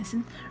was what I was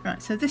missing.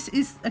 Right, so this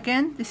is,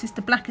 again, this is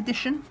the Black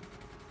Edition.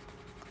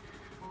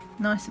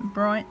 Nice and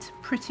bright,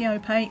 pretty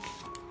opaque.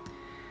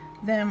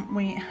 Then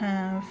we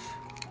have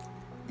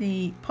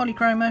the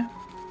polychromo.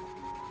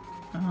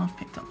 Oh, I've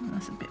picked up,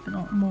 that's a bit of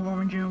a more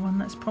orangey one.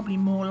 That's probably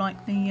more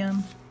like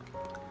the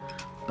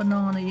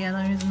banana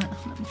yellow, isn't it?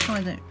 Let me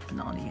try the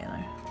banana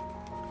yellow.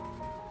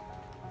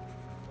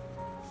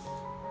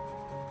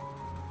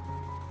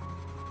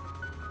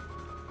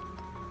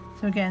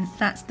 So again,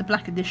 that's the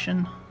Black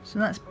Edition. So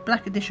that's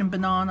Black Edition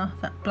banana,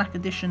 that Black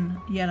Edition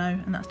yellow,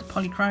 and that's the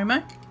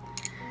polychromo.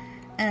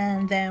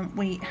 And then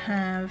we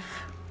have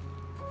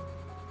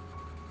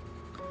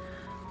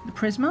the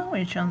Prisma,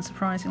 which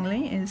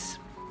unsurprisingly is,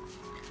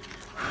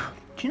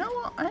 do you know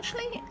what,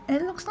 actually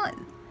it looks like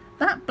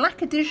that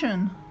Black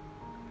Edition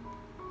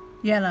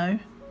yellow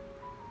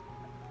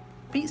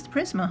beats the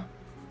Prisma.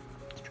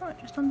 Let's try it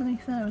just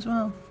underneath there as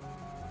well.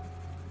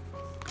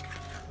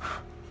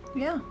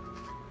 Yeah,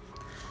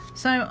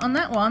 so on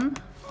that one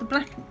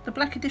the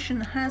Black Edition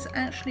has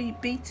actually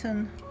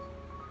beaten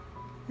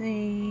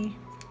the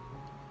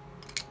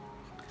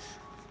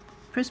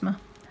Prisma,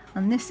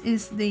 and this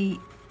is the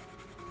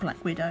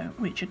Black Widow,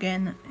 which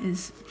again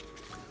is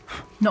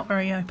not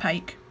very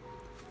opaque.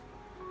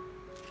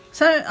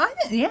 So I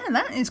think, yeah,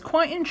 that is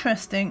quite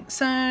interesting.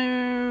 So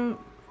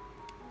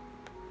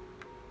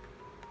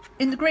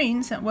in the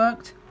greens that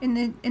worked, in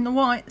the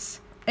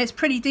whites it's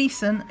pretty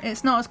decent.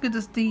 It's not as good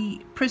as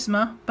the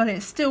Prisma, but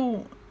it's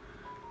still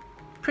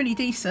pretty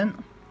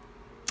decent.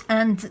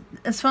 And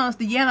as far as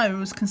the yellow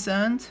was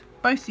concerned,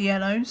 both the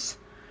yellows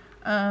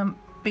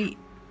beat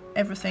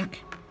everything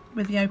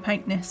with the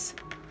opaqueness.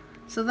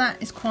 So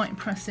that is quite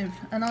impressive.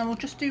 And I will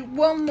just do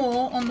one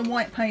more on the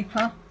white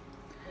paper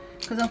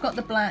because I've got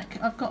the black.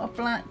 I've got a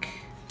black.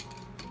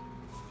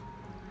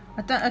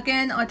 I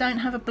don't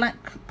have a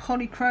black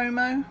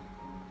polychromo.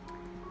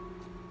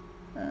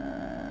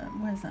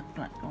 Where's that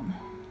black gone?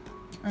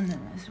 And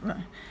then there's,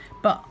 right.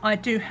 But I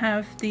do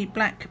have the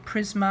black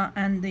Prisma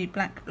and the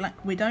black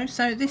Widow.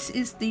 So this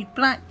is the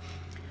black.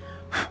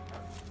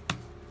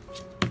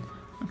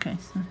 Okay,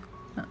 so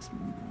that's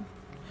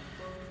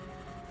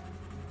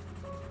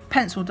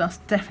pencil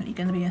dust. Definitely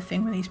going to be a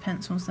thing with these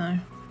pencils, though.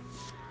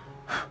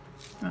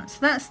 Right, so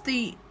that's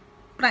the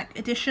Black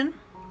Edition,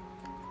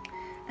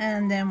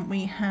 and then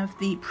we have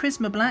the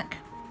Prisma Black.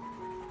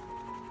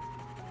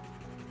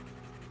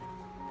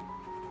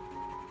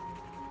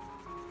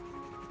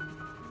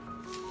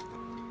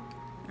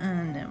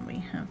 And then we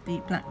have the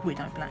Black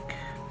Widow Black.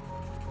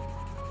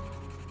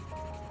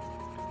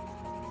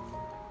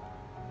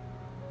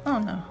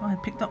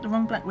 picked up the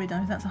wrong Black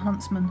Widow. That's a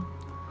Huntsman.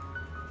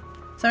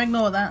 So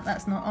ignore that.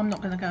 That's not. I'm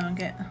not going to go and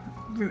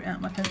root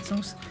out my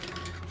pencils.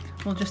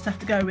 We'll just have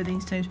to go with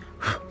these two.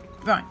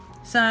 Right.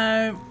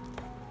 So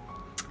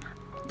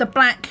the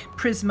black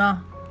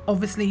Prisma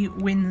obviously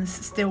wins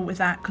still with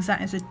that, because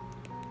that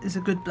is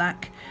a good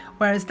black.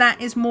 Whereas that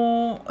is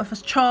more of a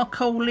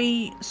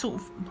charcoaly sort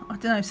of, I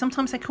don't know,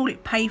 sometimes they call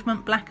it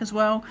pavement black as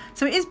well.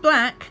 So it is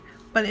black,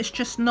 but it's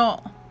just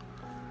not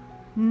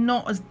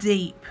as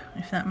deep,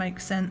 if that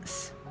makes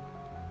sense.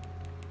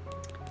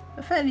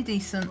 But fairly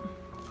decent.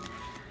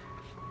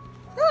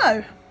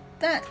 So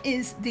that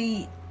is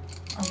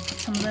I'll put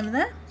some of them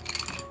there.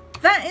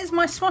 That is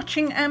my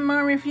swatching and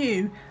my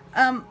review.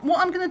 What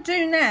I'm going to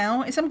do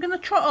now is I'm going to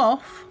trot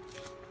off,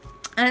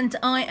 and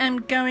I am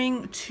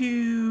going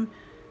to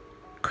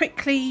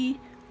quickly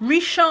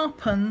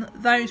resharpen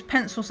those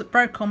pencils that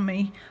broke on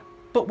me,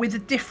 but with a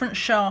different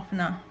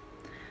sharpener,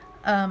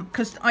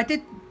 because I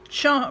did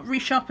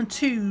resharpen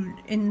 2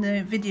 in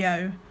the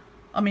video.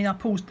 I mean, I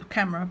paused the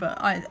camera, but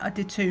I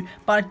did 2,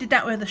 but I did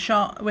that with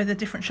a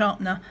different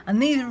sharpener, and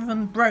neither of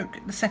them broke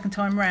the second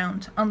time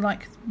round,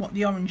 unlike what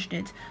the orange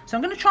did. So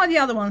I'm going to try the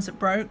other ones that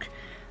broke,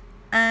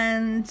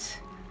 and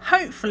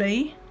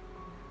hopefully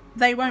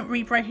they won't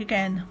re-break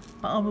again,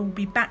 but I will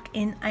be back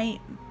in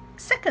a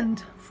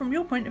second from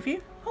your point of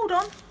view. Hold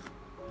on.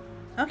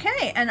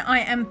 Okay, and I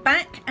am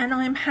back, and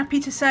I am happy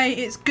to say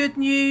it's good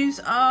news.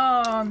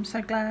 Oh, I'm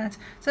so glad.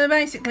 So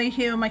basically,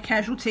 here are my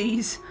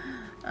casualties.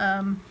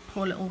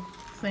 Poor little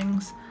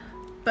things.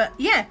 But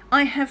yeah,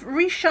 I have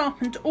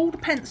resharpened all the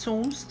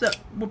pencils that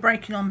were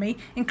breaking on me,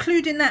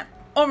 including that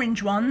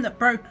orange one that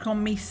broke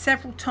on me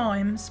several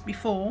times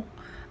before.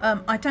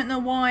 I don't know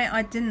why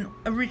I didn't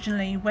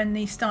originally, when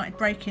these started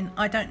breaking,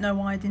 I don't know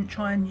why I didn't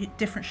try a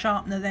different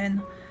sharpener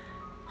then.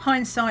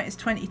 Hindsight is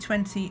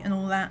 20/20 and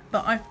all that,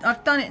 but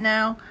I've done it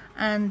now,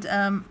 and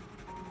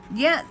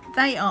yeah,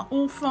 they are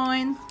all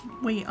fine.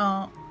 We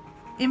are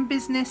in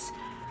business.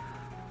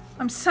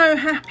 I'm so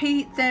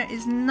happy. There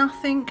is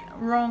nothing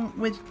wrong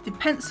with the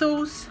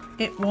pencils.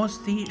 It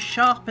was the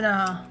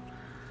sharpener.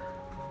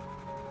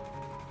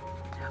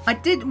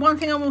 One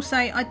thing I will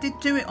say, I did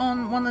do it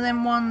on one of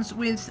them ones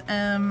with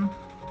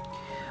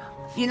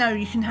you know,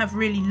 you can have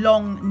really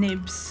long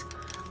nibs,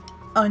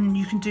 and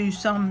you can do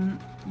some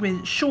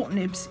with short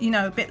nibs, you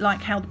know, a bit like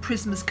how the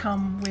Prismas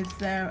come with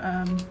their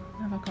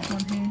have I got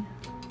one here?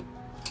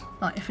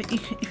 Like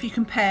if you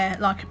compare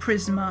like a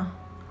Prisma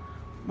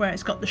where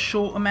it's got the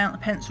short amount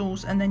of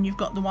pencils, and then you've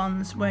got the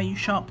ones where you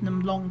sharpen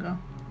them longer.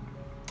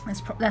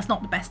 That's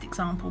not the best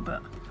example,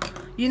 but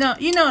you know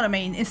what I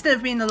mean. Instead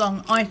of being the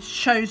long, I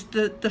chose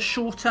the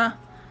shorter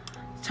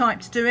type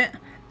to do it,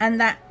 and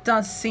that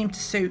does seem to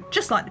suit,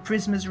 just like the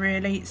Prismas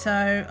really.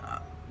 So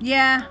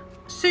yeah,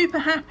 super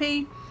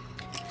happy.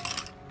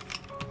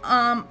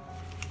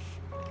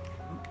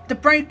 The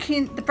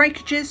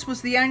breakages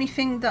was the only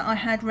thing that I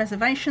had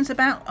reservations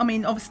about. I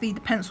mean, obviously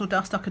the pencil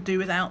dust I could do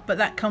without, but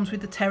that comes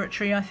with the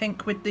territory, I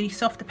think, with the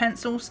softer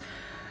pencils.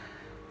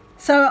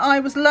 So I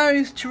was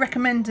loath to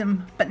recommend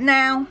them, but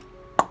now,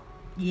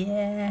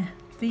 yeah,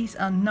 these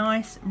are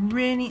nice,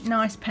 really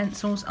nice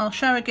pencils. I'll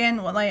show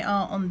again what they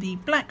are on the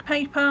black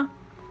paper,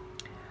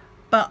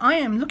 but I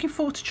am looking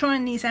forward to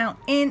trying these out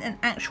in an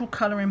actual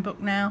colouring book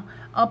now.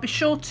 I'll be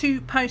sure to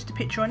post a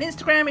picture on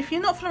Instagram. If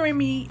you're not following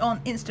me on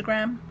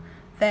Instagram,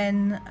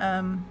 then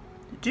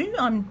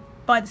I'm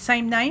by the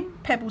same name,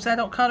 Pebblez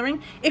Adult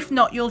Colouring. If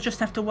not, you'll just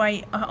have to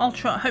wait. I'll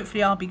try.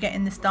 Hopefully I'll be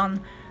getting this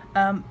done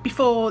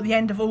before the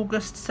end of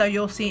August, so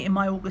you'll see it in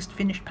my August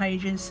finished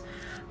pages.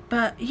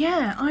 But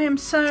yeah, I am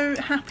so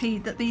happy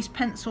that these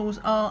pencils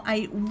are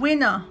a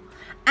winner.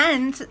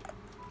 And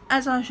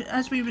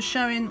as we were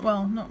showing,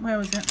 well, not, where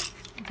was it?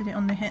 I did it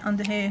on the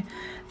under here.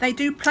 They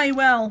do play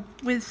well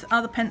with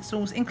other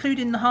pencils,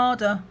 including the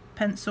harder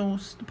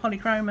pencils, the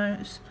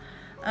polychromos.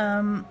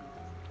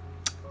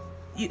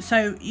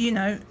 So you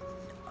know,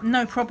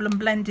 no problem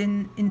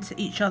blending into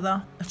each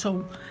other at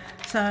all.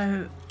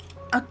 So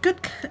a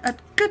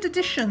good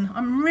addition.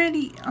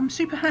 I'm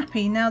super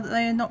happy now that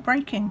they are not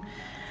breaking.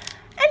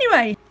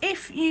 Anyway,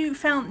 if you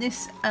found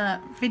this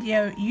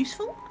video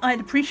useful, I'd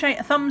appreciate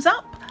a thumbs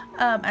up,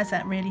 as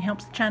that really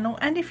helps the channel.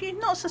 And if you're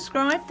not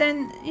subscribed,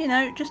 then you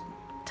know, just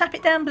tap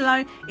it down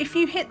below. If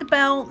you hit the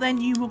bell, then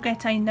you will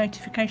get a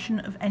notification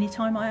of any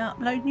time I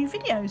upload new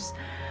videos.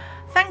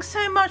 Thanks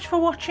so much for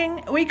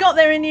watching. We got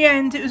there in the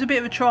end. It was a bit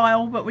of a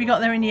trial, but we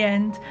got there in the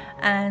end.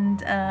 And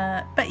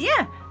but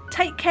yeah,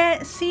 take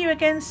care, see you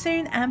again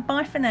soon, and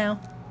bye for now.